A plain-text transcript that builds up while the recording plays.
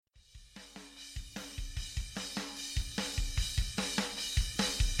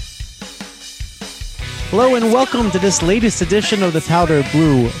Hello and welcome to this latest edition of the Powder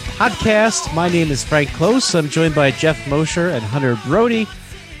Blue Podcast. My name is Frank Close. I'm joined by Jeff Mosher and Hunter Brody.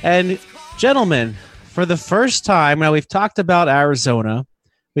 And gentlemen, for the first time, now we've talked about Arizona.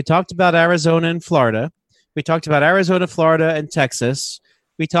 We talked about Arizona and Florida. We talked about Arizona, Florida, and Texas.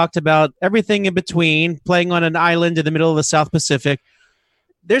 We talked about everything in between, playing on an island in the middle of the South Pacific.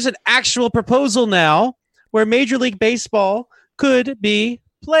 There's an actual proposal now where Major League Baseball could be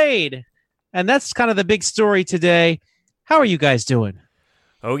played. And that's kind of the big story today. How are you guys doing?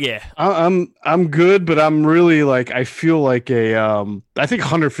 Oh yeah, I'm good, but I'm really I feel like I think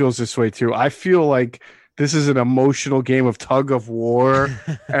Hunter feels this way too. I feel like this is an emotional game of tug of war,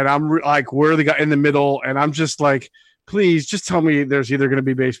 and I'm we're the guy in the middle, and I'm just like, please just tell me there's either going to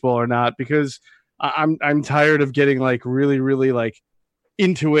be baseball or not, because I'm tired of getting really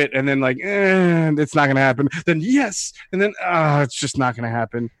into it, and then it's not going to happen. Then yes, and then it's just not going to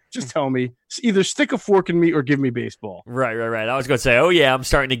happen. Just tell me. Either stick a fork in me or give me baseball. Right. I was going to say, oh yeah, I'm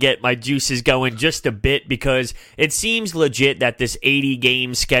starting to get my juices going just a bit, because it seems legit that this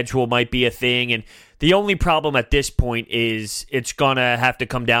 80-game schedule might be a thing, and the only problem at this point is it's going to have to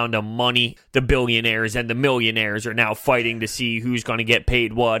come down to money. The billionaires and the millionaires are now fighting to see who's going to get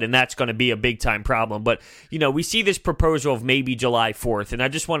paid what, and that's going to be a big-time problem. But, we see this proposal of maybe July 4th, and I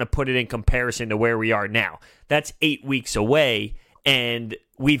just want to put it in comparison to where we are now. That's 8 weeks away, and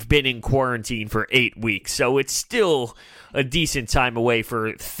we've been in quarantine for 8 weeks, so it's still a decent time away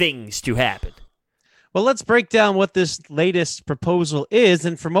for things to happen. Well, let's break down what this latest proposal is.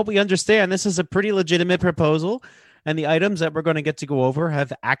 And from what we understand, this is a pretty legitimate proposal. And the items that we're going to get to go over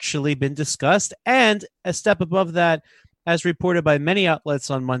have actually been discussed. And a step above that, as reported by many outlets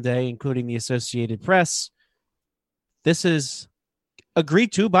on Monday, including the Associated Press, this is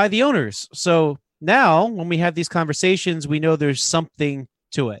agreed to by the owners. So now when we have these conversations, we know there's something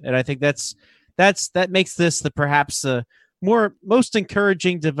to it. And I think that makes this perhaps the most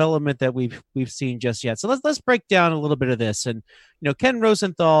encouraging development that we've seen just yet. So let's break down a little bit of this. And Ken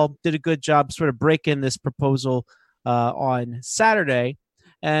Rosenthal did a good job sort of breaking this proposal on Saturday,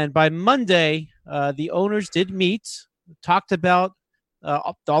 and by Monday the owners did meet, talked about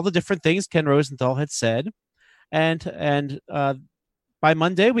all the different things Ken Rosenthal had said, and by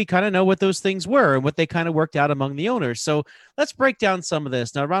Monday we kind of know what those things were and what they kind of worked out among the owners. So let's break down some of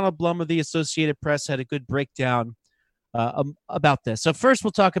this. Now, Ronald Blum of the Associated Press had a good breakdown about this. So first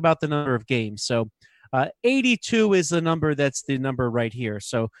we'll talk about the number of games. So 82 is the number that's the number right here.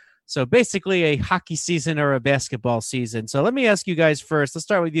 So basically a hockey season or a basketball season. So let me ask you guys first. Let's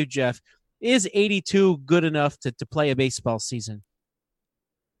start with you, Jeff. Is 82 good enough to play a baseball season?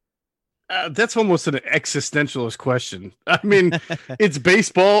 That's almost an existentialist question. I mean, it's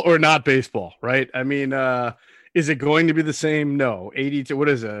baseball or not baseball, right? I mean, is it going to be the same? No. 82, what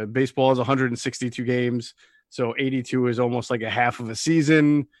is it? Baseball is 162 games. So 82 is almost like a half of a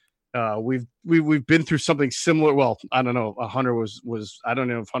season. We've been through something similar. Well, I don't know. Hunter was I don't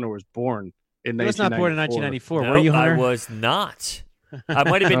know if Hunter was born in 1994. He was not born in 1994. No, were you, Hunter? I was not. I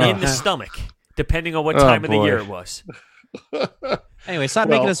might have been in the stomach, depending on what time of the year it was. Anyway, stop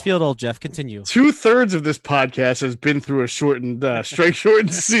making us feel old, Jeff. Continue. 2/3 of this podcast has been through a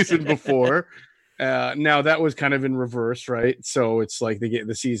shortened season before. Now that was kind of in reverse, right? So it's like they get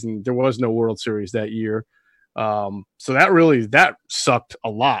the season. There was no World Series that year. So that sucked a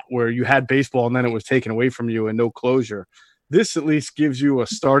lot, where you had baseball and then it was taken away from you and no closure. This at least gives you a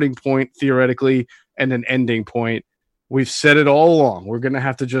starting point theoretically and an ending point. We've said it all along. We're going to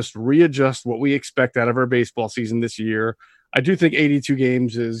have to just readjust what we expect out of our baseball season this year. I do think 82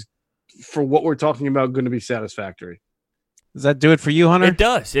 games is, for what we're talking about, going to be satisfactory. Does that do it for you, Hunter? It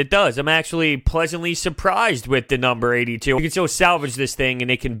does. I'm actually pleasantly surprised with the number 82. You can still salvage this thing, and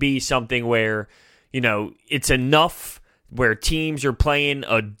it can be something where, it's enough where teams are playing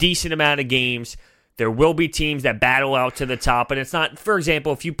a decent amount of games. There will be teams that battle out to the top, and it's not, for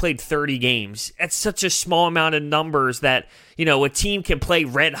example, if you played 30 games, that's such a small amount of numbers that, a team can play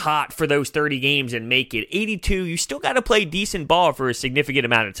red hot for those 30 games and make it. 82, you still got to play decent ball for a significant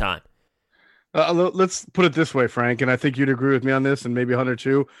amount of time. Let's put it this way, Frank, and I think you'd agree with me on this, and maybe Hunter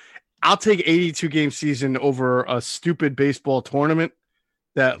too. I'll take 82-game season over a stupid baseball tournament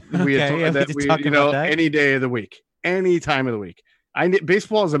that any day of the week, any time of the week.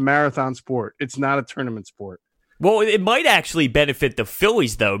 Baseball is a marathon sport. It's not a tournament sport. Well, it might actually benefit the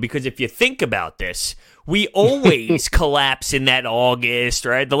Phillies, though, because if you think about this, we always collapse in that August,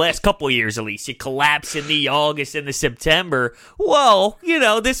 right? The last couple of years, at least, you collapse in the August and the September. Well,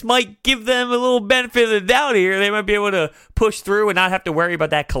 this might give them a little benefit of the doubt here. They might be able to push through and not have to worry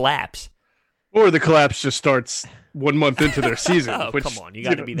about that collapse. Or the collapse just starts 1 month into their season. Oh, which, come on. You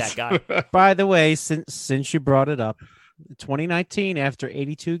got to be that guy. By the way, since you brought it up, 2019, after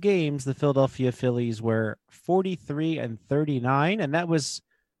 82 games, the Philadelphia Phillies were 43-39, and that was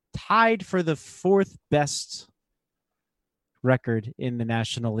tied for the fourth best record in the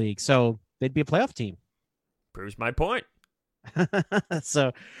National League. So they'd be a playoff team. Proves my point.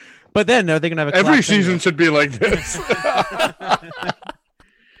 So, but then are they going to have a every season should be like this?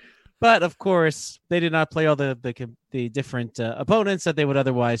 But of course, they did not play all the different opponents that they would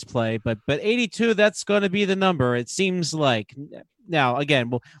otherwise play. But 82, that's going to be the number. It seems like. Now, again,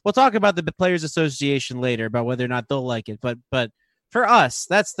 we'll talk about the Players Association later about whether or not they'll like it. But for us,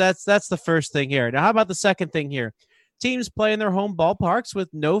 that's the first thing here. Now, how about the second thing here? Teams play in their home ballparks with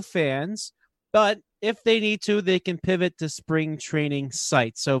no fans, but if they need to, they can pivot to spring training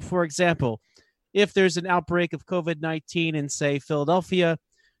sites. So, for example, if there's an outbreak of COVID-19 in, say, Philadelphia,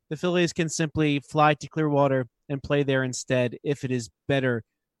 the Phillies can simply fly to Clearwater and play there instead if it is better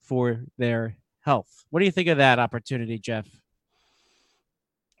for their health. What do you think of that opportunity, Jeff?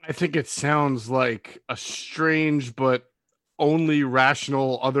 I think it sounds like a strange but only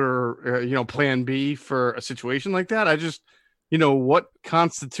rational other, plan B for a situation like that. I just, what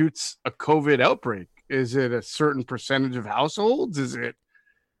constitutes a COVID outbreak? Is it a certain percentage of households? Is it,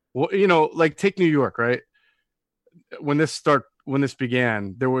 like take New York, right? When this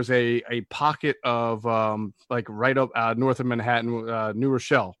began, there was a pocket of right up north of Manhattan, New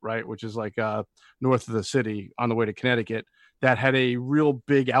Rochelle, right, which is like north of the city on the way to Connecticut, that had a real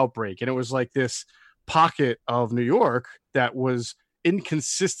big outbreak, and it was like this pocket of New York that was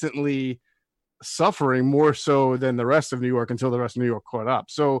inconsistently suffering more so than the rest of New York until the rest of New York caught up.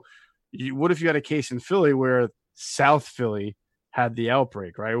 So, what if you had a case in Philly where South Philly had the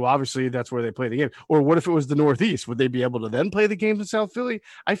outbreak, right? Well, obviously that's where they play the game. Or what if it was the Northeast? Would they be able to then play the games in South Philly?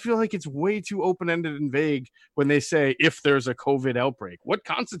 I feel like it's way too open-ended and vague when they say if there's a COVID outbreak. What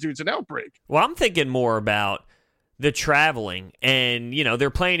constitutes an outbreak? Well, I'm thinking more about the traveling, and,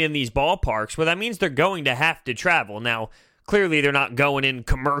 they're playing in these ballparks. Well, that means they're going to have to travel. Now, clearly they're not going in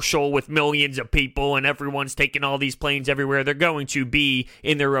commercial with millions of people and everyone's taking all these planes everywhere. They're going to be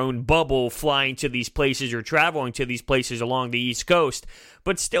in their own bubble, flying to these places or traveling to these places along the East Coast.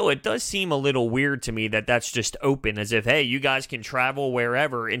 But still, it does seem a little weird to me that that's just open, as if, hey, you guys can travel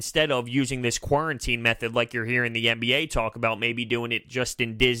wherever, instead of using this quarantine method like you're hearing the NBA talk about, maybe doing it just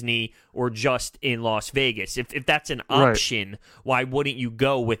in Disney or just in Las Vegas. If that's an option, right, why wouldn't you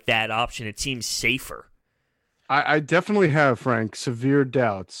go with that option? It seems safer. I definitely have, Frank, severe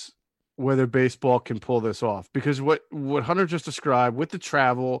doubts whether baseball can pull this off, because what Hunter just described with the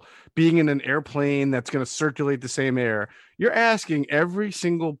travel, being in an airplane that's going to circulate the same air, you're asking every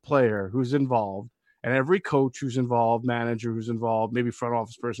single player who's involved and every coach who's involved, manager who's involved, maybe front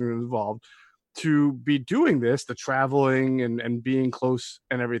office person who's involved, to be doing this, the traveling and being close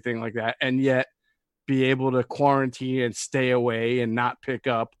and everything like that, and yet be able to quarantine and stay away and not pick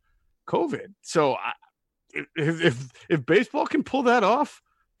up COVID. So if baseball can pull that off,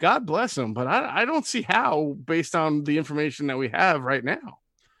 God bless them. But I don't see how, based on the information that we have right now.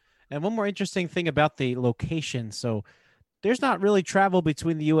 And one more interesting thing about the location. So there's not really travel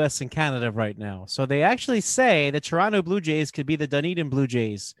between the U.S. and Canada right now. So they actually say the Toronto Blue Jays could be the Dunedin Blue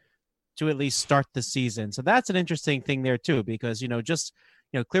Jays to at least start the season. So that's an interesting thing there too, because,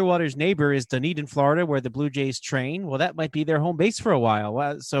 Clearwater's neighbor is Dunedin, Florida, where the Blue Jays train. Well, that might be their home base for a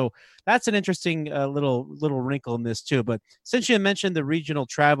while. So that's an interesting little wrinkle in this too. But since you mentioned the regional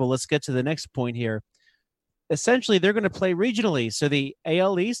travel, let's get to the next point here. Essentially, they're going to play regionally. So the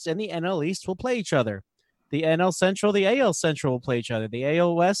AL East and the NL East will play each other. The NL Central, the AL Central will play each other. The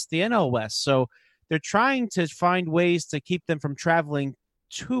AL West, the NL West. So they're trying to find ways to keep them from traveling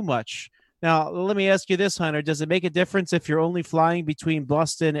too much. Now, let me ask you this, Hunter. Does it make a difference if you're only flying between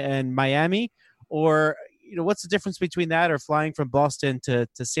Boston and Miami? Or, what's the difference between that or flying from Boston to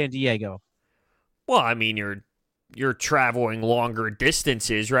San Diego? Well, I mean, you're traveling longer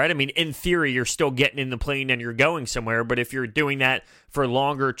distances, right? I mean, in theory, you're still getting in the plane and you're going somewhere. But if you're doing that for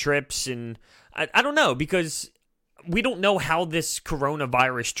longer trips, and I don't know, because we don't know how this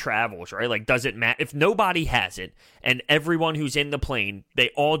coronavirus travels, right? Like, does it matter? If nobody has it and everyone who's in the plane, they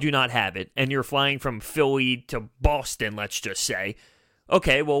all do not have it, and you're flying from Philly to Boston, let's just say,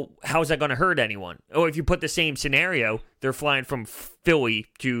 okay, well, how is that going to hurt anyone? Oh, if you put the same scenario, they're flying from Philly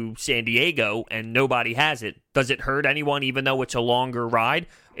to San Diego and nobody has it. Does it hurt anyone even though it's a longer ride?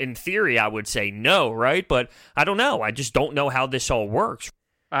 In theory, I would say no, right? But I don't know. I just don't know how this all works.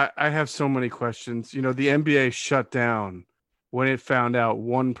 I have so many questions. The NBA shut down when it found out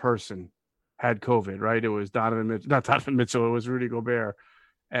one person had COVID, right? It was Donovan Mitchell, not Donovan Mitchell. It was Rudy Gobert.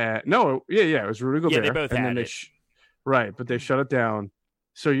 It was Rudy Gobert. Yeah, they both had it. Right, but they shut it down.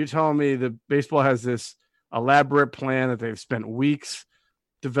 So you're telling me the baseball has this elaborate plan that they've spent weeks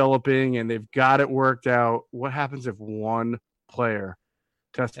developing and they've got it worked out. What happens if one player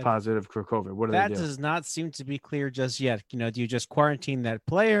tests And positive for COVID? What do they that do? does not seem to be clear just yet. Do you just quarantine that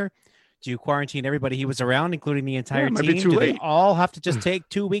player? Do you quarantine everybody he was around, including the Yeah, entire it might be team? too Do they late. all have to just take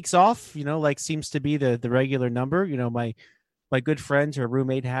 2 weeks off? Like seems to be the regular number. My good friend, her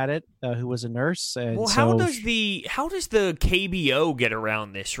roommate had it, who was a nurse, and Well, how so does the KBO get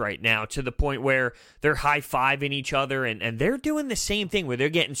around this right now to the point where they're high-fiving each other and they're doing the same thing where they're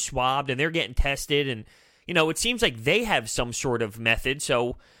getting swabbed and they're getting tested and it seems like they have some sort of method.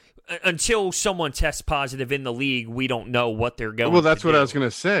 So until someone tests positive in the league, we don't know what they're going. Well, that's to what do. I was going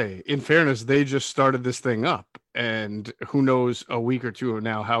to say. In fairness, they just started this thing up, and who knows a week or two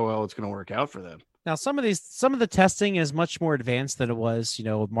now how well it's going to work out for them. now some of the testing is much more advanced than it was,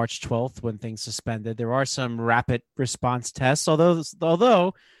 March 12th when things suspended. There are some rapid response tests,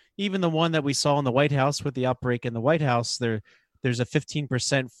 although even the one that we saw in the White House with the outbreak in the White House, there's a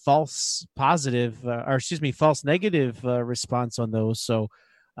 15% false positive, false negative response on those. So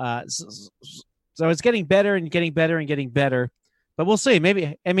it's getting better and getting better and getting better. But we'll see.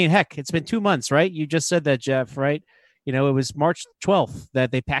 Maybe, heck, it's been 2 months, right? You just said that, Jeff, right? It was March 12th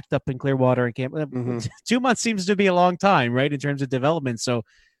that they packed up in Clearwater and came. 2 months seems to be a long time, right, in terms of development. So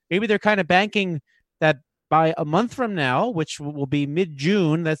maybe they're kind of banking that by a month from now, which will be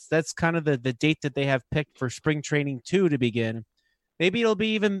mid-June, that's kind of the date that they have picked for spring training 2 to begin. Maybe it'll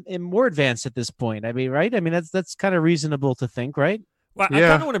be even more advanced at this point. Right? That's kind of reasonable to think, right? Well, I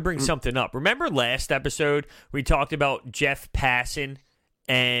kind of want to bring something up. Remember last episode we talked about Jeff Passan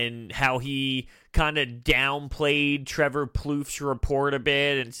and how he kind of downplayed Trevor Plouffe's report a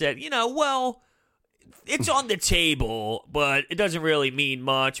bit and said, well, it's on the table, but it doesn't really mean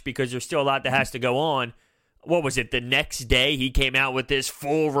much because there's still a lot that has to go on. What was it? The next day he came out with this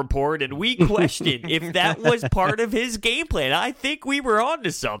full report, and we questioned if that was part of his game plan. I think we were on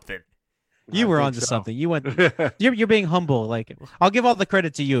to something. You were onto something. You went. You're being humble. Like, I'll give all the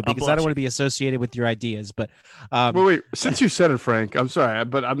credit to you because I don't want to be associated with your ideas. But wait, since you said it, Frank, I'm sorry,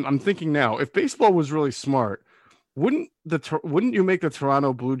 but I'm thinking now. If baseball was really smart, wouldn't you make the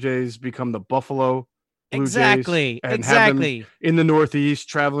Toronto Blue Jays become the Buffalo Blue exactly, Jays and exactly have them in the Northeast,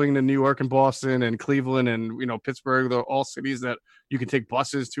 traveling to New York and Boston and Cleveland and Pittsburgh, they're all cities that you can take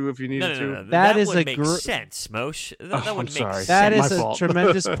buses to if you needed to. No. That would make sense, Moshe. That would make sense. That is a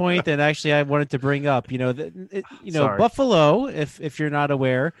tremendous point that actually I wanted to bring up. Buffalo, if you're not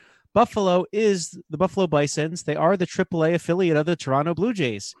aware, Buffalo is the Buffalo Bisons. They are the AAA affiliate of the Toronto Blue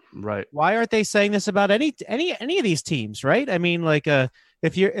Jays. Right. Why aren't they saying this about any of these teams? Right.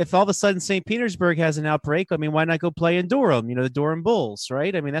 If all of a sudden St. Petersburg has an outbreak, why not go play in Durham? The Durham Bulls,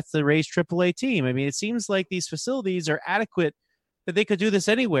 right? That's the Rays AAA team. It seems like these facilities are adequate that they could do this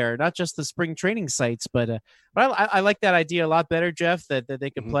anywhere, not just the spring training sites. But I like that idea a lot better, Jeff. That they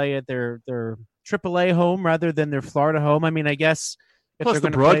could play at their AAA home rather than their Florida home. I guess. Plus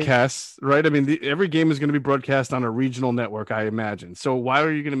the broadcasts, right? Every game is going to be broadcast on a regional network, I imagine. So why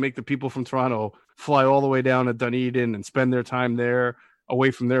are you going to make the people from Toronto fly all the way down to Dunedin and spend their time there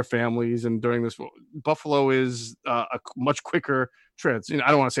away from their families? And during this, Buffalo is a much quicker trip. I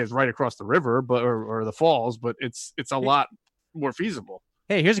don't want to say it's right across the river, but or the falls, but it's a lot more feasible.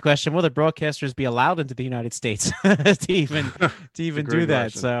 Hey, here's a question: will the broadcasters be allowed into the United States to even do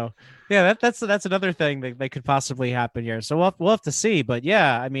that? Question. So, yeah, that's another thing that could possibly happen here. So we'll have to see. But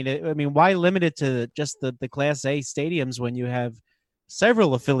yeah, why limit it to just the Class A stadiums when you have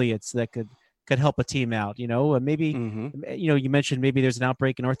several affiliates that could help a team out? Maybe you mentioned maybe there's an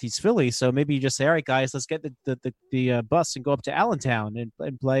outbreak in Northeast Philly, so maybe you just say, all right, guys, let's get the bus and go up to Allentown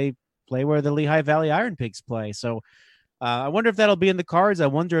and play where the Lehigh Valley Iron Pigs play. So. I wonder if that'll be in the cards. I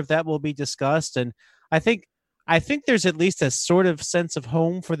wonder if that will be discussed. And I think there's at least a sort of sense of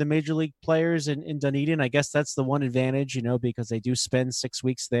home for the major league players in Dunedin. I guess that's the one advantage, because they do spend 6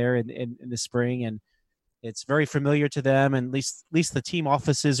 weeks there in the spring, and it's very familiar to them. And at least the team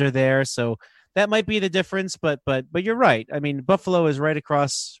offices are there, so that might be the difference. But you're right. Buffalo is right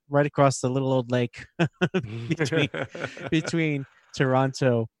across the little old lake between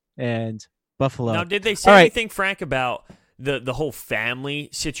Toronto and Buffalo. Now, did they say anything, Frank, about the whole family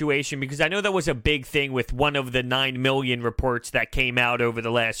situation? Because I know that was a big thing with one of the 9 million reports that came out over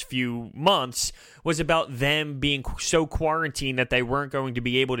the last few months was about them being so quarantined that they weren't going to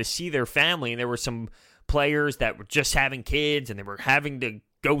be able to see their family. And there were some players that were just having kids and they were having to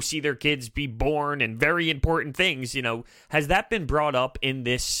go see their kids be born and very important things. Has that been brought up in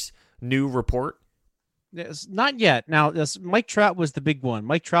this new report? Yes, not yet. Now, Mike Trout was the big one.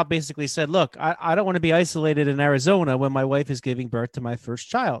 Mike Trout basically said, "Look, I don't want to be isolated in Arizona when my wife is giving birth to my first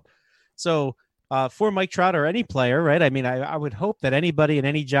child." So, for Mike Trout or any player, right? I mean, I would hope that anybody in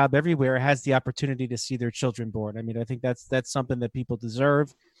any job everywhere has the opportunity to see their children born. I mean, I think that's something that people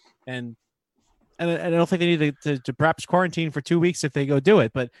deserve, and I don't think they need to perhaps quarantine for 2 weeks if they go do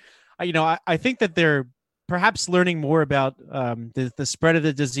it. But I think that they're perhaps learning more about the spread of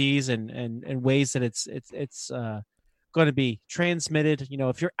the disease and ways that it's going to be transmitted.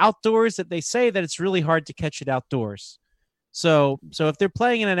 If you're outdoors, that they say that it's really hard to catch it outdoors. So if they're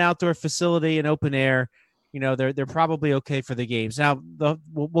playing in an outdoor facility in open air, they're probably okay for the games. Now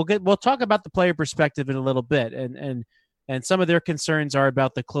we'll talk about the player perspective in a little bit, and some of their concerns are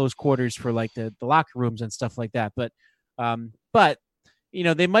about the closed quarters for like the locker rooms and stuff like that. But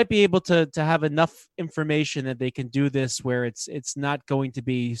they might be able to have enough information that they can do this where it's not going to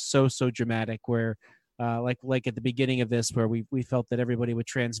be so dramatic. Where like at the beginning of this, where we felt that everybody would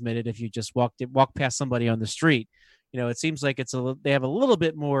transmit it if you just walk past somebody on the street. It seems like they have a little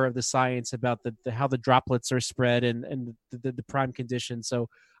bit more of the science about the how the droplets are spread and the prime conditions. So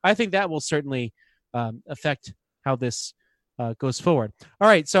I think that will certainly affect how this goes forward. All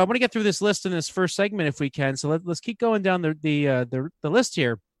right, so I'm going to get through this list in this first segment if we can. So let's keep going down the list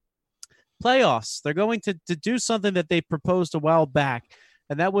here. Playoffs. They're going to do something that they proposed a while back,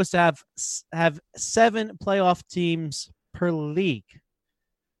 and that was to have 7 playoff teams per league.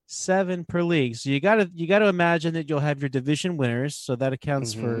 7 per league. So you got to imagine that you'll have your division winners. So that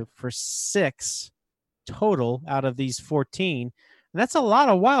accounts for 6 total out of these 14, and that's a lot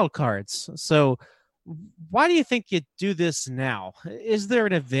of wild cards. So why do you think you do this now? Is there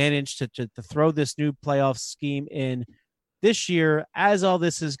an advantage to throw this new playoff scheme in this year as all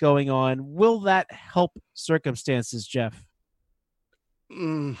this is going on? Will that help circumstances, Jeff?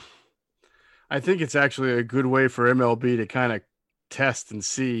 I think it's actually a good way for MLB to kind of test and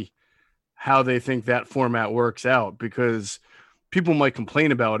see how they think that format works out, because people might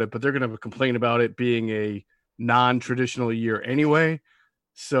complain about it, but they're going to complain about it being a non-traditional year anyway.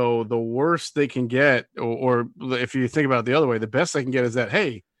 So the worst they can get, or if you think about it the other way, the best they can get is that,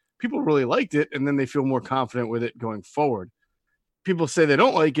 hey, people really liked it, and then they feel more confident with it going forward. People say they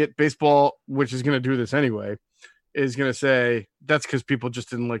don't like it. Baseball, which is going to do this anyway, is going to say that's because people just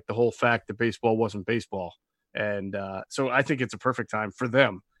didn't like the whole fact that baseball wasn't baseball. And so I think it's a perfect time for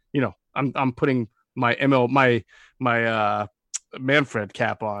them. I'm putting my Manfred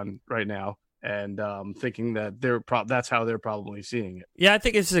cap on right now, and thinking that that's how they're probably seeing it. Yeah, I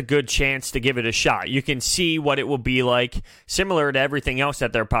think this is a good chance to give it a shot. You can see what it will be like, similar to everything else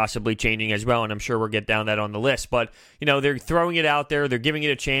that they're possibly changing as well, and I'm sure we'll get down that on the list. But, they're throwing it out there. They're giving it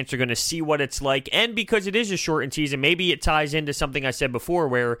a chance. They're going to see what it's like. And because it is a shortened season, maybe it ties into something I said before,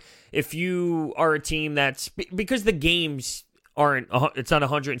 where if you are a team that's – because the games aren't – it's not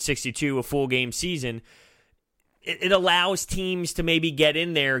 162, a full game season – it allows teams to maybe get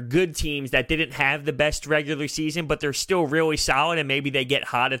in there, good teams that didn't have the best regular season, but they're still really solid, and maybe they get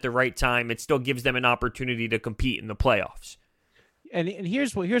hot at the right time. It still gives them an opportunity to compete in the playoffs. And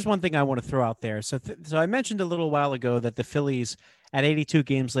here's one thing I want to throw out there. So I mentioned a little while ago that the Phillies at 82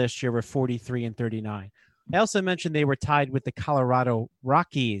 games last year were 43-39. I also mentioned they were tied with the Colorado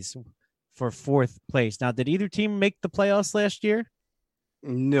Rockies for 4th place. Now, did either team make the playoffs last year?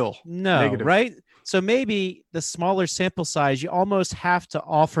 No, negative. Right? So maybe the smaller sample size, you almost have to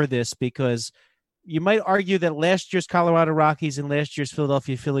offer this, because you might argue that last year's Colorado Rockies and last year's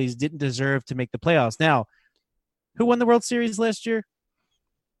Philadelphia Phillies didn't deserve to make the playoffs. Now, who won the World Series last year?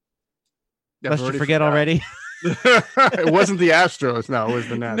 Lest you forget already. It wasn't the Astros. No, it was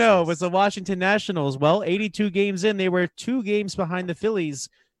the Nationals. No, it was the Washington Nationals. Well, 82 games in, they were 2 games behind the Phillies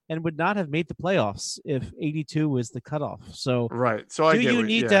and would not have made the playoffs if 82 was the cutoff. So, right. So do you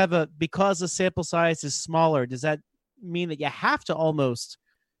need to have because the sample size is smaller, does that mean that you have to almost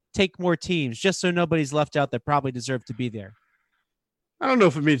take more teams just so nobody's left out that probably deserve to be there? I don't know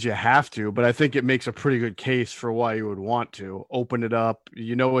if it means you have to, but I think it makes a pretty good case for why you would want to open it up.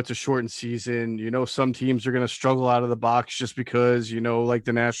 It's a shortened season. Some teams are going to struggle out of the box just because, like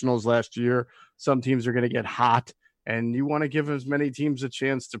the Nationals last year, some teams are going to get hot. And you want to give as many teams a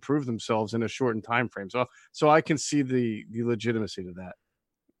chance to prove themselves in a shortened time frame. So I can see the legitimacy to that.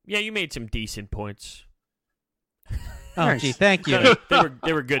 Yeah, you made some decent points. Oh, nice. Gee, thank you.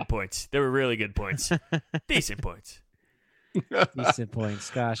 They were good points. They were really good points. Decent points. Decent points.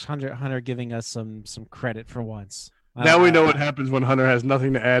 Gosh, Hunter giving us some credit for once. Now we know what happens when Hunter has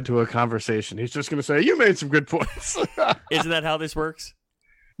nothing to add to a conversation. He's just going to say, you made some good points. Isn't that how this works?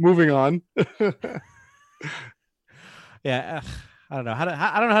 Moving on. Yeah, I don't know how to.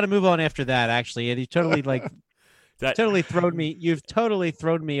 I don't know how to move on after that. Actually, and you totally That totally thrown me. You've totally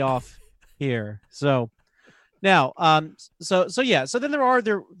thrown me off here. So now, so yeah. So then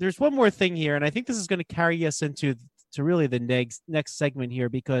there's one more thing here, and I think this is going to carry us into to really the next segment here,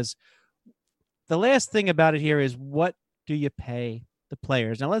 because the last thing about it here is, what do you pay the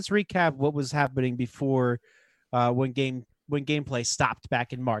players? Now let's recap what was happening before when gameplay stopped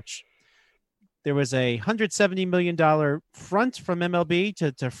back in March. There was a $170 million front from MLB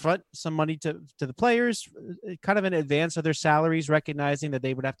to front some money to the players, kind of in advance of their salaries, recognizing that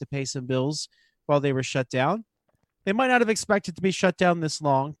they would have to pay some bills while they were shut down. They might not have expected to be shut down this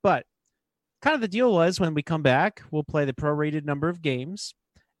long, but kind of the deal was, when we come back, we'll play the prorated number of games,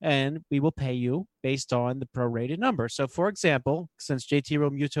 and we will pay you based on the prorated number. So, for example, since JT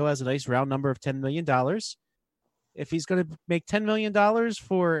Realmuto has a nice round number of $10 million, if he's going to make $10 million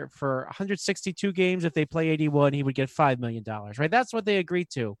for 162 games, if they play 81, he would get $5 million, right? That's what they agreed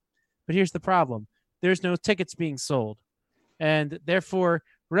to. But here's the problem. There's no tickets being sold. And therefore,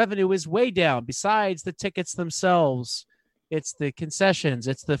 revenue is way down. Besides the tickets themselves, it's the concessions,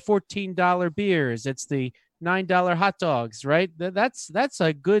 it's the $14 beers, it's the $9 hot dogs, right? That's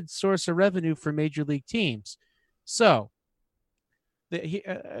a good source of revenue for major league teams. So,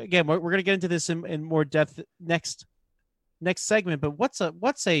 again, we're going to get into this in more depth next segment. But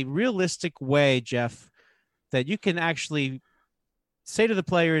what's a realistic way, Jeff, that you can actually say to the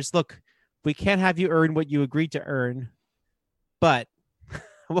players, look, we can't have you earn what you agreed to earn, but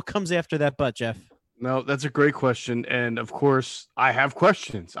what comes after that but, Jeff? No, that's a great question. And of course, I have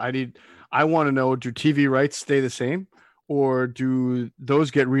questions. I want to know, do TV rights stay the same, or do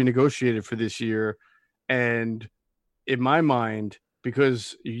those get renegotiated for this year? And in my mind,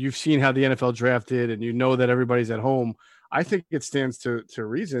 because you've seen how the NFL drafted and you know that everybody's at home, I think it stands to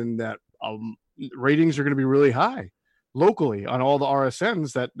reason that ratings are going to be really high locally on all the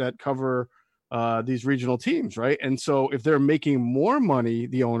RSNs that cover these regional teams, right? And so if they're making more money,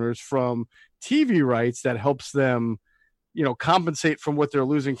 the owners, from TV rights, that helps them, compensate from what they're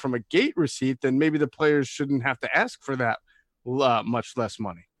losing from a gate receipt, then maybe the players shouldn't have to ask for that much less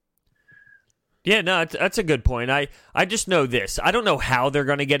money. Yeah, no, that's a good point. I just know this. I don't know how they're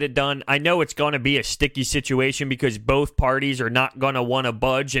going to get it done. I know it's going to be a sticky situation because both parties are not going to want to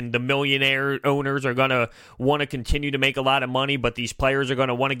budge, and the millionaire owners are going to want to continue to make a lot of money, but these players are going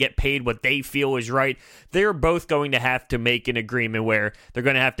to want to get paid what they feel is right. They're both going to have to make an agreement where they're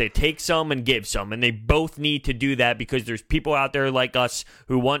going to have to take some and give some, and they both need to do that because there's people out there like us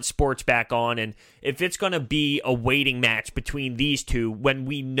who want sports back on, and if it's going to be a waiting match between these two, when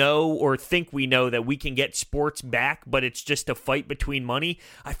we know or think we know that we can get sports back, but it's just a fight between money,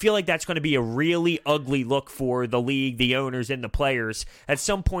 I feel like that's going to be a really ugly look for the league, the owners, and the players. At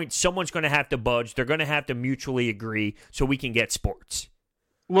some point, someone's going to have to budge. They're going to have to mutually agree so we can get sports.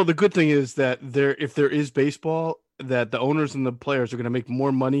 Well, the good thing is that if there is baseball, that the owners and the players are going to make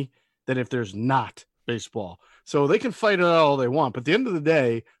more money than if there's not baseball. So they can fight it all they want, but at the end of the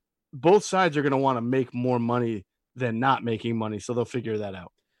day, both sides are going to want to make more money than not making money. So they'll figure that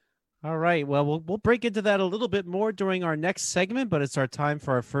out. All right. Well, we'll break into that a little bit more during our next segment, but it's our time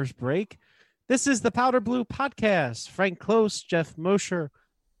for our first break. This is the Powder Blue Podcast. Frank Close, Jeff Mosher,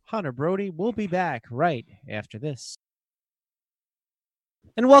 Hunter Brody. We'll be back right after this.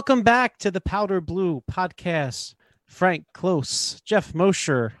 And welcome back to the Powder Blue Podcast. Frank Close, Jeff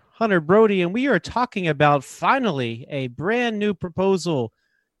Mosher, Hunter Brody, and we are talking about finally a brand new proposal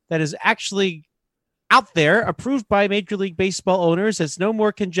that is actually out there, approved by Major League Baseball owners. It's no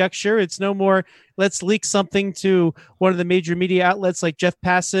more conjecture. It's no more, let's leak something to one of the major media outlets like Jeff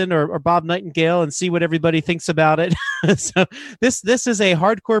Passan or Bob Nightingale and see what everybody thinks about it. So this is a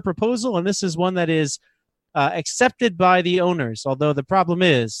hardcore proposal, and this is one that is accepted by the owners. Although the problem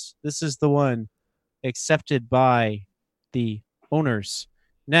is, this is the one accepted by the owners.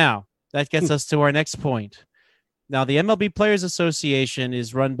 Now, that gets us to our next point. Now, the MLB Players Association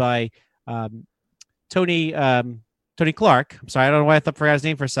is run by Tony Clark. I'm sorry, I don't know why I forgot his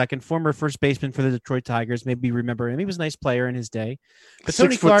name for a second. Former first baseman for the Detroit Tigers. Maybe you remember him. He was a nice player in his day. But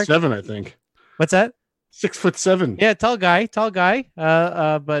Tony Clark, 6'7", I think. What's that? 6'7". Yeah, tall guy.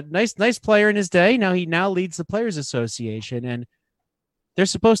 But nice player in his day. Now he leads the Players Association, and they're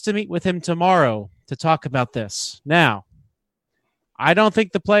supposed to meet with him tomorrow to talk about this. Now, I don't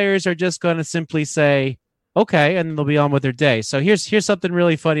think the players are just going to simply say, okay, and they'll be on with their day. So here's something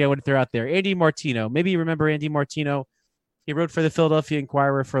really funny I want to throw out there. Andy Martino. Maybe you remember Andy Martino. He wrote for the Philadelphia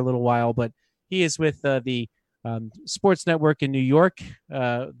Inquirer for a little while, but he is with the sports network in New York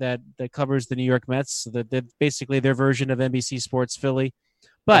that covers the New York Mets. So that basically their version of NBC Sports Philly.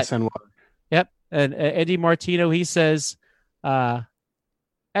 But SNY. yep, and Andy Martino, he says Uh,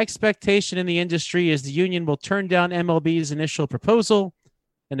 expectation in the industry is the union will turn down MLB's initial proposal.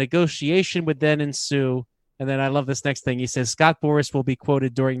 A negotiation would then ensue. And then I love this next thing. He says Scott Boras will be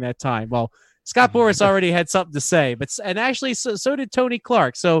quoted during that time. Well, Scott Boras already had something to say, and actually so did Tony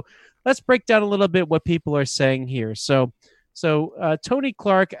Clark. So let's break down a little bit what people are saying here. So Tony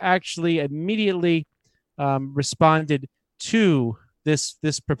Clark actually immediately responded to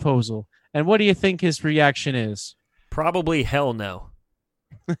this proposal. And what do you think his reaction is? Probably hell no.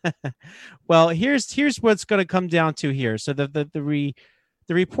 Well, here's what's going to come down to here. So the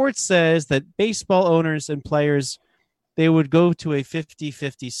report says that baseball owners and players, they would go to a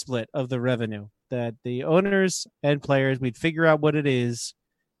 50-50 split of the revenue, that the owners and players, we'd figure out what it is,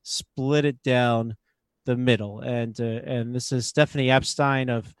 split it down the middle. And this is Stephanie Epstein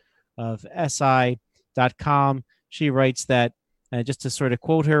of SI.com. She writes that, just to sort of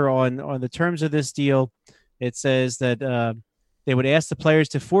quote her on the terms of this deal, it says that they would ask the players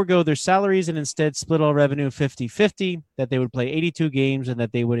to forego their salaries and instead split all revenue 50-50, that they would play 82 games, and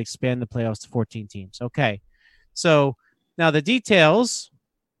that they would expand the playoffs to 14 teams. Okay. So now the details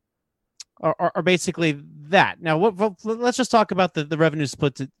are basically that. Now, let's just talk about the revenue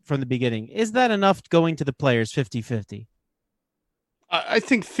split from the beginning. Is that enough going to the players 50-50? I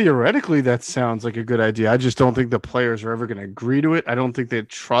think theoretically that sounds like a good idea. I just don't think the players are ever going to agree to it. I don't think they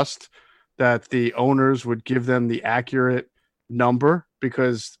trust that the owners would give them the accurate number,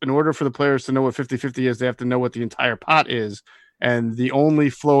 because in order for the players to know what 50-50 is, they have to know what the entire pot is. And the only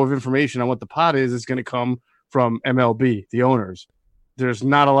flow of information on what the pot is going to come from MLB, the owners. There's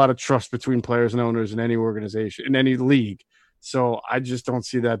not a lot of trust between players and owners in any organization, in any league. So I just don't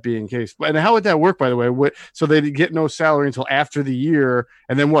see that being the case. And how would that work, by the way? So they get no salary until after the year,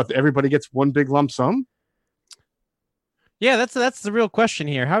 and then what? Everybody gets one big lump sum? Yeah, that's the real question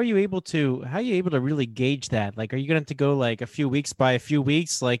here. How are you able to really gauge that? Like, are you going to have to go like a few weeks by a few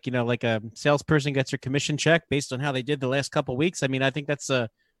weeks, like, like a salesperson gets their commission check based on how they did the last couple of weeks? I mean, I think that's a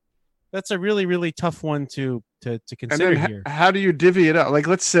really, really tough one to consider here. How do you divvy it up? Like,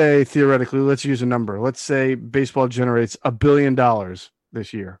 let's say theoretically, let's use a number. Let's say baseball generates $1 billion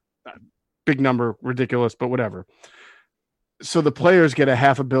this year. Big number, ridiculous, but whatever. So the players get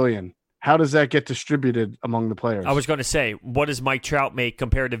 $500 million. How does that get distributed among the players? I was going to say, what does Mike Trout make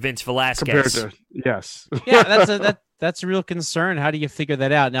compared to Vince Velasquez? Yes. Yeah, that's a real concern. How do you figure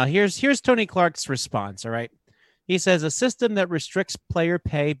that out? Now, here's Tony Clark's response, all right? He says, a system that restricts player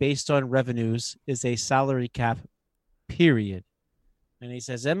pay based on revenues is a salary cap, period. And he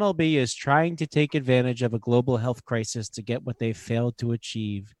says, MLB is trying to take advantage of a global health crisis to get what they failed to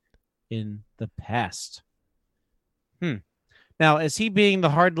achieve in the past. Now, is he being the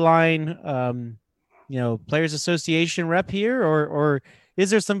hardline, Players Association rep here, or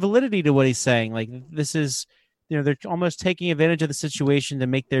is there some validity to what he's saying? Like, this is, they're almost taking advantage of the situation to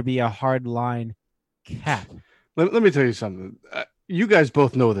make there be a hard line cap. Let me tell you something. You guys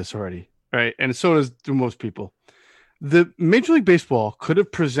both know this already, right? And so do most people. The Major League Baseball could be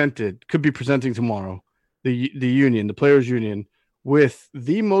presenting tomorrow, the union, the players' union, with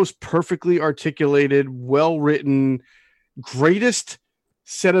the most perfectly articulated, well-written, greatest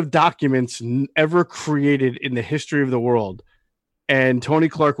set of documents ever created in the history of the world. And Tony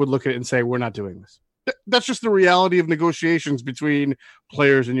Clark would look at it and say, we're not doing this. That's just the reality of negotiations between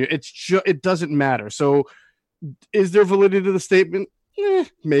players and you. It doesn't matter. So is there validity to the statement?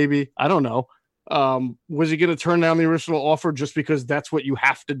 Maybe. I don't know. Was he going to turn down the original offer just because that's what you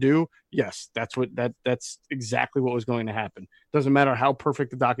have to do? Yes, that's exactly what was going to happen. Doesn't matter how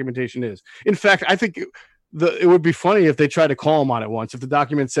perfect the documentation is. In fact, I think it would be funny if they tried to call him on it once. If the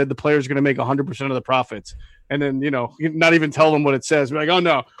document said the players are going to make 100% of the profits, and then not even tell them what it says, be like, oh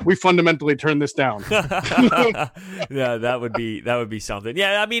no, we fundamentally turned this down. Yeah, that would be something.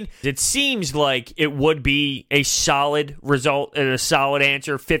 Yeah, I mean, it seems like it would be a solid result and a solid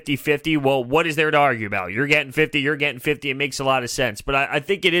answer, 50-50. Well, what is there to argue about? You're getting 50, you're getting 50. It makes a lot of sense. But I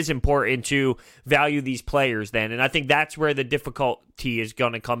think it is important to value these players then, and I think that's where the difficulty is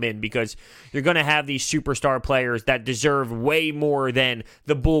going to come in, because you're going to have these superstar players that deserve way more than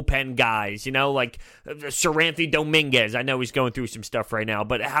the bullpen guys, like Seranthony Dominguez. I know he's going through some stuff right now,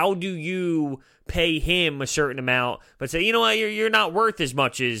 but how do you pay him a certain amount but say, what, you're not worth as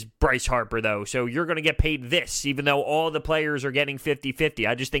much as Bryce Harper, though, so you're going to get paid this, even though all the players are getting 50-50.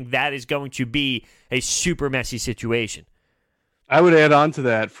 I just think that is going to be a super messy situation. I would add on to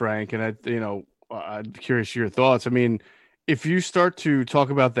that, Frank, and I'm curious your thoughts. I mean, if you start to talk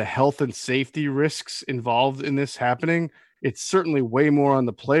about the health and safety risks involved in this happening, it's certainly way more on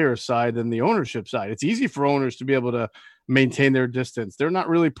the player side than the ownership side. It's easy for owners to be able to maintain their distance. They're not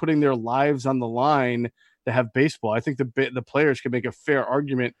really putting their lives on the line that have baseball. I think the players can make a fair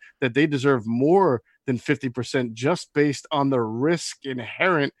argument that they deserve more than 50% just based on the risk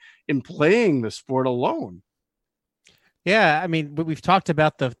inherent in playing the sport alone. Yeah, I mean, we've talked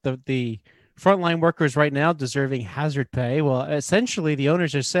about the frontline workers right now deserving hazard pay. Well, essentially, the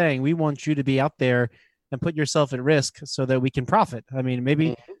owners are saying we want you to be out there and put yourself at risk so that we can profit. I mean,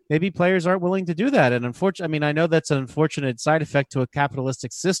 maybe players aren't willing to do that, and unfortunately, I mean, I know that's an unfortunate side effect to a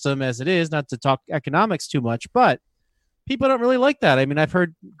capitalistic system as it is. Not to talk economics too much, but people don't really like that. I mean, I've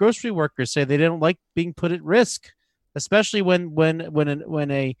heard grocery workers say they don't like being put at risk, especially when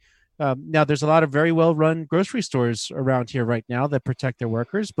a now, there's a lot of very well-run grocery stores around here right now that protect their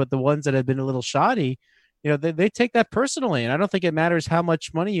workers, but the ones that have been a little shoddy, they take that personally, and I don't think it matters how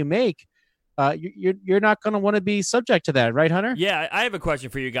much money you make. You're not going to want to be subject to that, right, Hunter? Yeah, I have a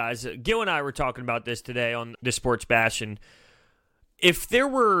question for you guys. Gil and I were talking about this today on the Sports Bash, and if there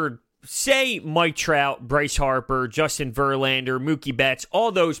were, say, Mike Trout, Bryce Harper, Justin Verlander, Mookie Betts,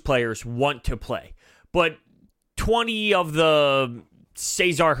 all those players want to play, but 20 of the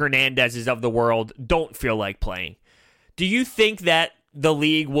Cesar Hernandez's of the world don't feel like playing. Do you think that the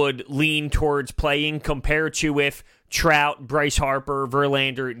league would lean towards playing compared to if Trout, Bryce Harper,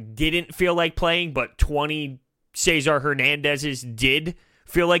 Verlander didn't feel like playing, but 20 Cesar Hernandez's did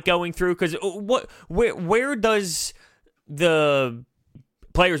feel like going through? Because where does the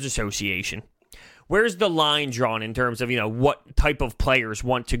Players Association, where's the line drawn in terms of what type of players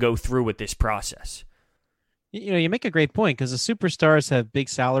want to go through with this process? You make a great point because the superstars have big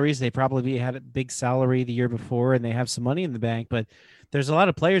salaries. They probably had a big salary the year before and they have some money in the bank, but there's a lot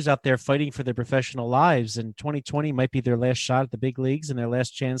of players out there fighting for their professional lives, and 2020 might be their last shot at the big leagues and their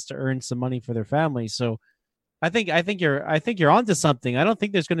last chance to earn some money for their families. So I think you're onto something. I don't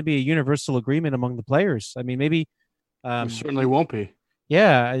think there's going to be a universal agreement among the players. I mean, maybe there certainly won't be.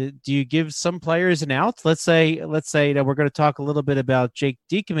 Yeah. Do you give some players an out? Let's say that we're going to talk a little bit about Jake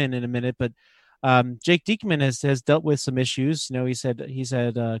Diekman in a minute, but Jake Diekman has dealt with some issues. He's had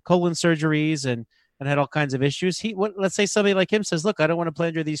colon surgeries and had all kinds of issues. Let's say somebody like him says, "Look, I don't want to play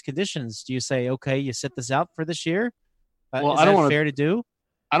under these conditions." Do you say, "Okay, you sit this out for this year"? Well, is that fair to do?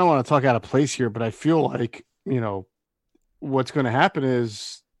 I don't want to talk out of place here, but I feel like what's going to happen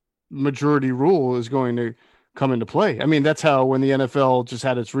is majority rule is going to come into play. I mean, that's how when the NFL just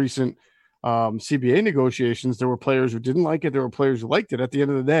had its recent CBA negotiations, there were players who didn't like it. There were players who liked it. At the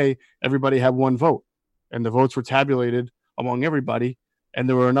end of the day, everybody had one vote, and the votes were tabulated among everybody. And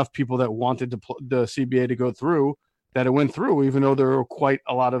there were enough people that wanted the CBA to go through that it went through, even though there were quite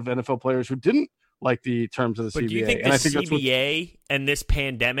a lot of NFL players who didn't like the terms of the CBA. Do you think the CBA and this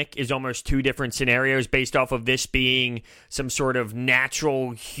pandemic is almost two different scenarios based off of this being some sort of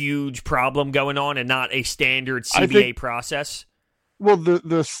natural, huge problem going on and not a standard CBA process? Well,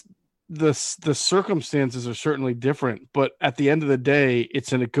 the circumstances are certainly different, but at the end of the day,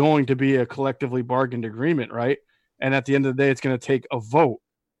 it's going to be a collectively bargained agreement, right? And at the end of the day, it's going to take a vote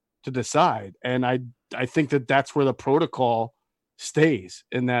to decide. And I think that's where the protocol stays,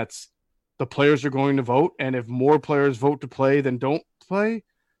 and that's the players are going to vote. And if more players vote to play than don't play,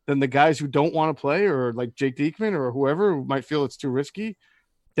 then the guys who don't want to play, or like Jake Diekman or whoever who might feel it's too risky,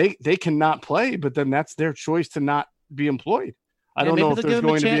 they cannot play, but then that's their choice to not be employed. I don't know if there's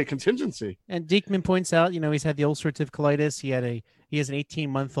going to be a contingency. And Diekman points out, he's had the ulcerative colitis. He has an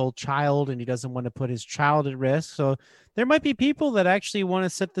 18-month-old child, and he doesn't want to put his child at risk. So there might be people that actually want to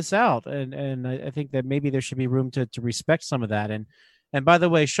sit this out, and I think that maybe there should be room to respect some of that. And by the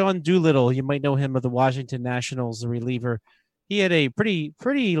way, Sean Doolittle, you might know him of the Washington Nationals, the reliever. He had a pretty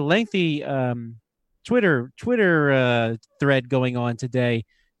lengthy Twitter thread going on today,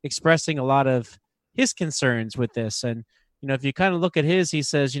 expressing a lot of his concerns with this. And if you kind of look at he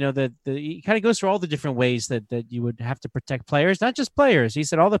says, that he kind of goes through all the different ways that you would have to protect players, not just players. He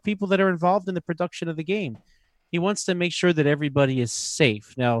said all the people that are involved in the production of the game. He wants to make sure that everybody is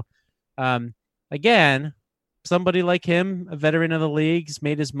safe. Now, again, somebody like him, a veteran of the league, has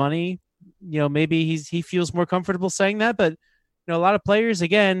made his money. Maybe he feels more comfortable saying that. But a lot of players,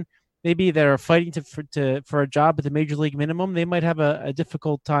 again, maybe that are fighting for a job at the major league minimum, they might have a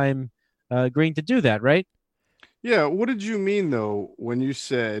difficult time agreeing to do that, right? Yeah. What did you mean, though, when you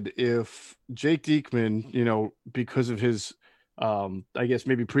said if Jake Diekman, because of his, I guess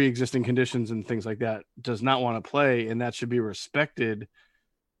maybe pre-existing conditions and things like that, does not want to play and that should be respected?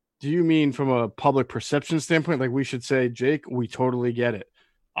 Do you mean from a public perception standpoint, like we should say, Jake, we totally get it?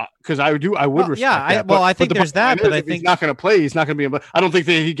 Because I would respect that. I think there's that, but I think he's not going to play. He's not going to be. I don't think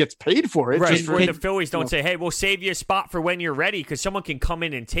that he gets paid for it. Right. The Phillies don't say, "Hey, we'll save you a spot for when you're ready," because someone can come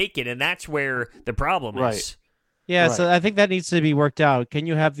in and take it, and that's where the problem is. Yeah, right. So I think that needs to be worked out. Can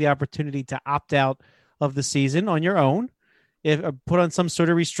you have the opportunity to opt out of the season on your own, if put on some sort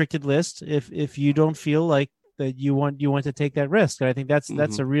of restricted list if you don't feel like that you want to take that risk. And I think that's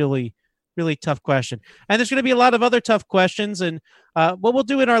a really tough question. And there's going to be a lot of other tough questions. And what we'll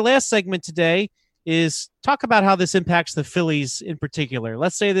do in our last segment today is talk about how this impacts the Phillies in particular.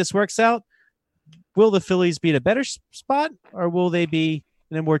 Let's say this works out. Will the Phillies be in a better spot, or will they be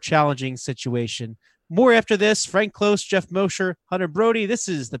in a more challenging situation? More after this. Frank Close, Jeff Mosher, Hunter Brody. This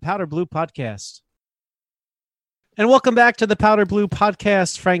is the Powder Blue Podcast. And welcome back to the Powder Blue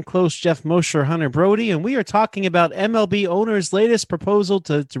Podcast. Frank Close, Jeff Mosher, Hunter Brody. And we are talking about MLB owners' latest proposal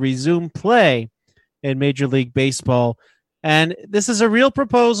to resume play in Major League Baseball. And this is a real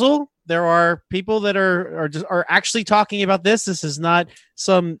proposal. There are people that are actually talking about this. This is not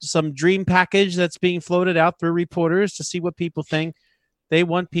some dream package that's being floated out through reporters to see what people think. They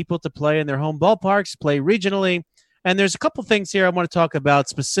want people to play in their home ballparks, play regionally. And there's a couple things here I want to talk about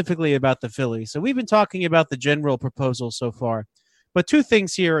specifically about the Phillies. So we've been talking about the general proposal so far, but two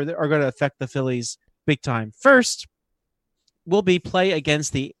things here are going to affect the Phillies big time. First will be play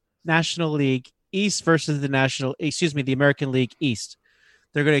against the National League East versus the American League East.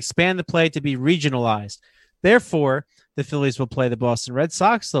 They're going to expand the play to be regionalized. Therefore, the Phillies will play the Boston Red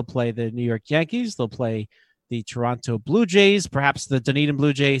Sox. They'll play the New York Yankees. They'll play the Toronto Blue Jays, perhaps the Dunedin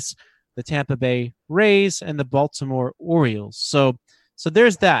Blue Jays, the Tampa Bay Rays, and the Baltimore Orioles. So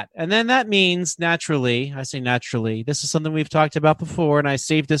there's that. And then that means naturally, I say naturally, this is something we've talked about before, and I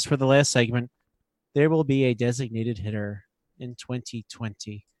saved this for the last segment. There will be a designated hitter in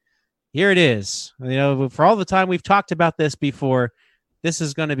 2020. Here it is. You know, for all the time we've talked about this before, this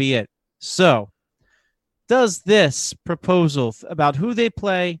is going to be it. So does this proposal about who they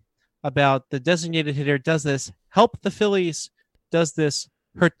play, about the designated hitter, does this help the Phillies? Does this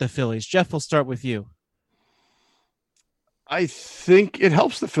hurt the Phillies? Jeff, we'll start with you. I think it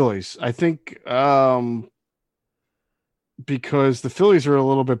helps the Phillies. I think because the Phillies are a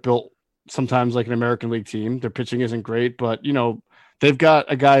little bit built sometimes like an American League team. Their pitching isn't great, but, you know, they've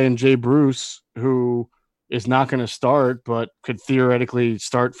got a guy in Jay Bruce who is not going to start, but could theoretically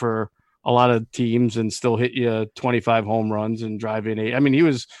start for a lot of teams and still hit you 25 home runs and drive in 8. I mean, he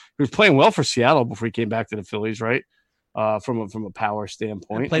was playing well for Seattle before he came back to the Phillies, right? From a power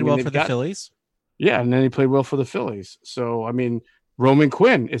standpoint. And played well for the Phillies. Yeah, and then he played well for the Phillies. So, I mean, Roman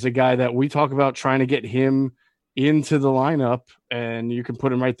Quinn is a guy that we talk about trying to get him into the lineup, and you can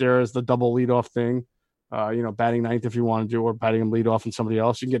put him right there as the double leadoff thing. You know, batting ninth if you want to do, or batting him leadoff and somebody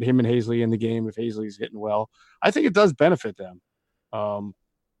else. You can get him and Hazley in the game if Hazley's hitting well. I think it does benefit them.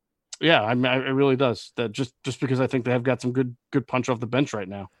 Yeah, I mean, it really does. That just because I think they have got some good punch off the bench right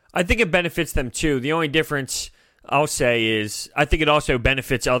now. I think it benefits them too. The only difference I'll say is I think it also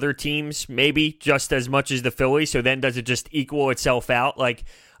benefits other teams maybe just as much as the Phillies. So then does it just equal itself out? Like,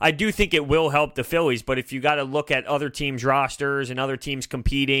 I do think it will help the Phillies, but if you got to look at other teams' rosters and other teams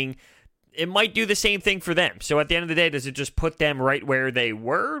competing, it might do the same thing for them. So at the end of the day, does it just put them right where they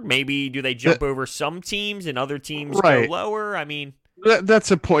were? Maybe do they jump over some teams and other teams go lower? I mean, that's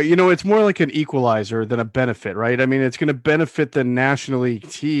a point. You know, it's more like an equalizer than a benefit, right? I mean, it's going to benefit the National League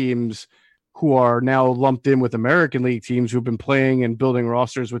teams who are now lumped in with American League teams who've been playing and building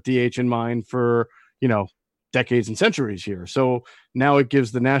rosters with DH in mind for, you know, decades and centuries here. So now it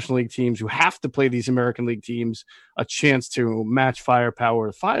gives the National League teams who have to play these American League teams a chance to match firepower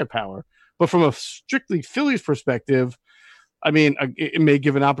to firepower. But from a strictly Phillies perspective, I mean, it may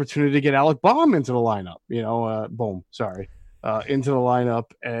give an opportunity to get Alec Baum into the lineup, into the lineup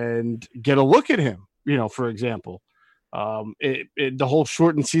and get a look at him, you know, for example. The whole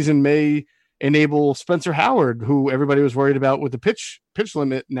shortened season may enable Spencer Howard, who everybody was worried about with the pitch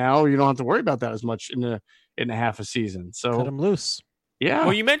limit. Now you don't have to worry about that as much in a half a season. So cut him loose. Yeah.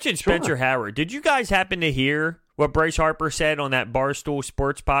 Well, you mentioned Spencer Howard. Did you guys happen to hear what Bryce Harper said on that Barstool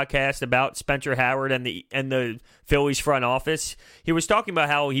Sports podcast about Spencer Howard and the Phillies front office? He was talking about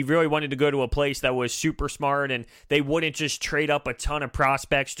how he really wanted to go to a place that was super smart and they wouldn't just trade up a ton of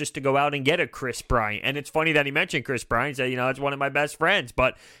prospects just to go out and get a Chris Bryant. And it's funny that he mentioned Chris Bryant. He said, you know, it's one of my best friends,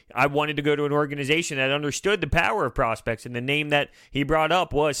 but I wanted to go to an organization that understood the power of prospects, and the name that he brought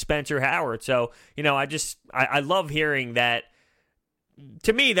up was Spencer Howard. So, you know, I love hearing that.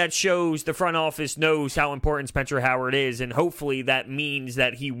 To me, that shows the front office knows how important Spencer Howard is, and hopefully that means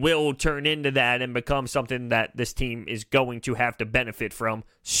that he will turn into that and become something that this team is going to have to benefit from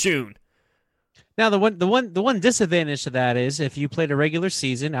soon. Now, the one disadvantage to that is if you played a regular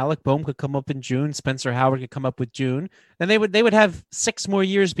season, Alec Boehm could come up in June, Spencer Howard could come up with June, and they would have 6 more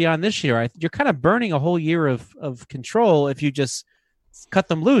years beyond this year. You're kind of burning a whole year of control if you just cut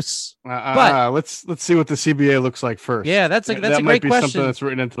them loose. But let's see what the CBA looks like first. Yeah, that's a that great might be question. Something that's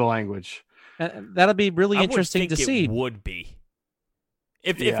written into the language. That'll be really I interesting would to think see. it would be.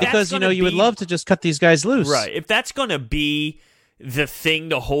 If Because, you would love to just cut these guys loose. Right. If that's going to be the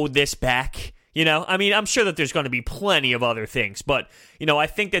thing to hold this back, I mean, I'm sure that there's going to be plenty of other things, but, I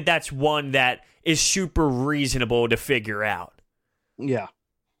think that that's one that is super reasonable to figure out. Yeah.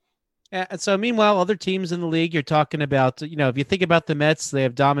 And so, meanwhile, other teams in the league, you're talking about, if you think about the Mets, they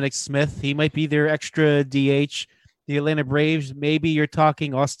have Dominic Smith. He might be their extra DH. The Atlanta Braves, maybe you're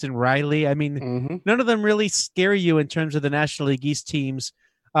talking Austin Riley. I mean, none of them really scare you in terms of the National League East teams.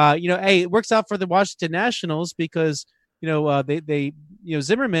 Hey, it works out for the Washington Nationals because,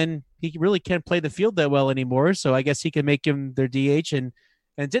 Zimmerman, he really can't play the field that well anymore. So I guess he can make him their DH. And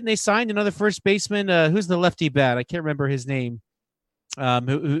didn't they sign another first baseman? Who's the lefty bat? I can't remember his name.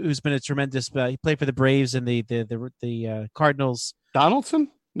 Who's been a tremendous, he played for the Braves and the Cardinals. Donaldson?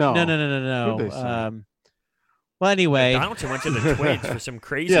 No. Well, anyway, Donaldson went to the Twins for some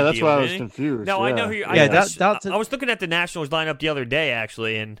crazy. Yeah, that's deal, why I was confused. No, yeah. I know who. I was looking at the Nationals lineup the other day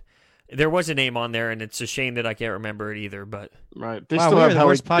actually, and there was a name on there, and it's a shame that I can't remember it either. But right, they still have the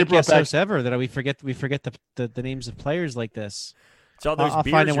worst podcast host ever that we forget the names of players like this. It's all those I'll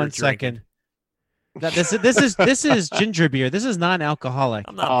beers find it you're one drinking. second. This is ginger beer. This is non-alcoholic.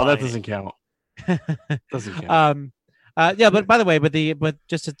 That doesn't count. Doesn't count. But by the way, but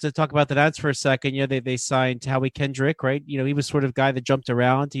just to talk about the Nats for a second, they signed Howie Kendrick, right? He was sort of guy that jumped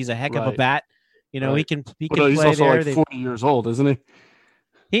around. He's a heck of a bat. He can he's play also there. like 40 years old, isn't he?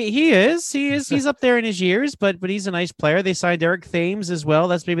 He is. He's up there in his years, but he's a nice player. They signed Eric Thames as well.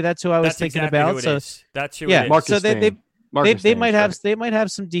 That's who I was thinking exactly about. Who it so is. That's who it is. Marcus so they might have right. they might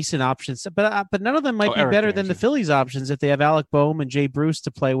have some decent options, but none of them might be better than the Phillies options if they have Alec Boehm and Jay Bruce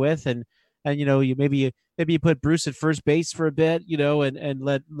to play with, and you maybe you put Bruce at first base for a bit, and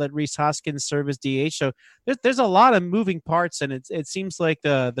let Rhys Hoskins serve as DH. So there's a lot of moving parts, and it seems like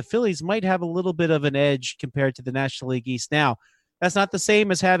the Phillies might have a little bit of an edge compared to the National League East. Now, that's not the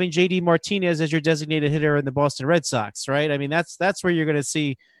same as having JD Martinez as your designated hitter in the Boston Red Sox, right? I mean, that's where you're going to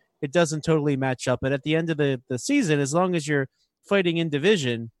see it doesn't totally match up. But at the end of the season, as long as you're fighting in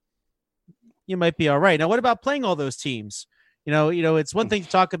division, you might be all right. Now, what about playing all those teams? It's one thing to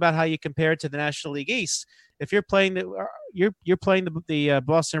talk about how you compare it to the National League East. If you're playing the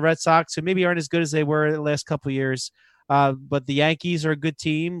Boston Red Sox, who maybe aren't as good as they were the last couple of years, but the Yankees are a good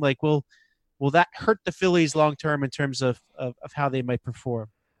team. Like, will that hurt the Phillies long term in terms of how they might perform?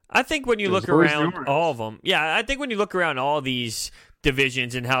 I think when you look around all of them, I think when you look around all these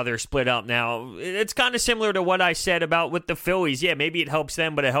divisions and how they're split up now, it's kind of similar to what I said about with the Phillies. Yeah, maybe it helps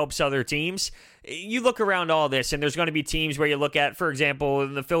them, but it helps other teams. You look around all this, and there's going to be teams where you look at, for example,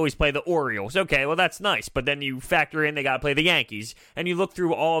 the Phillies play the Orioles. Okay, well, that's nice, but then you factor in they got to play the Yankees, and you look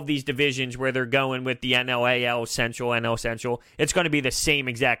through all of these divisions where they're going with the NL, AL Central, NL Central. It's going to be the same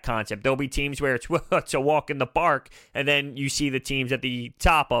exact concept. There'll be teams where it's a walk in the park, and then you see the teams at the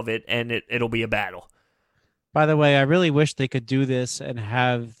top of it, and it'll be a battle. By the way, I really wish they could do this and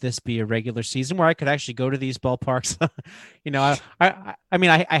have this be a regular season where I could actually go to these ballparks. I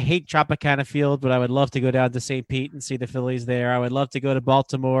hate Tropicana Field, but I would love to go down to St. Pete and see the Phillies there. I would love to go to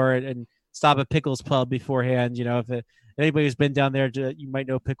Baltimore and stop at Pickles Pub beforehand. If anybody who's been down there, you might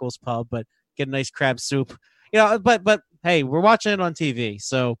know Pickles Pub, but get a nice crab soup. But hey, we're watching it on TV,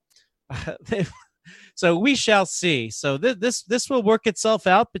 so so we shall see. So this will work itself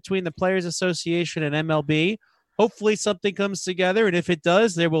out between the Players Association and MLB. Hopefully something comes together, and if it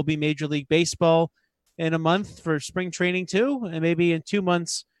does, there will be Major League Baseball in a month for spring training too, and maybe in 2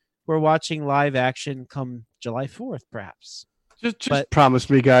 months we're watching live action come July 4th, perhaps. Just promise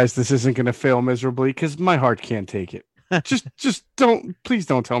me, guys, this isn't going to fail miserably, because my heart can't take it. Please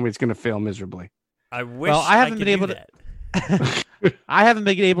don't tell me it's going to fail miserably. I wish I haven't been able to. I haven't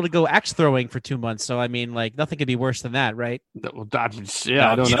been able to go axe throwing for 2 months, so I mean, like, nothing could be worse than that, right? Well, I don't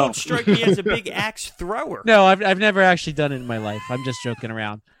know. You don't strike me as a big axe thrower. No, I've never actually done it in my life. I'm just joking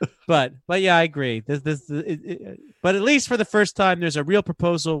around. But yeah, I agree. But at least for the first time, there's a real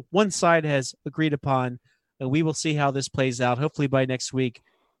proposal. One side has agreed upon, and we will see how this plays out. Hopefully by next week,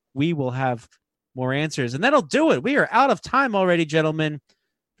 we will have more answers, and that'll do it. We are out of time already, gentlemen.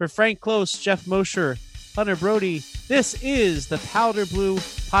 For Frank Close, Jeff Mosher, Hunter Brody, this is the Powder Blue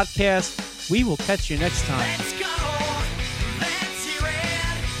Podcast. We will catch you next time.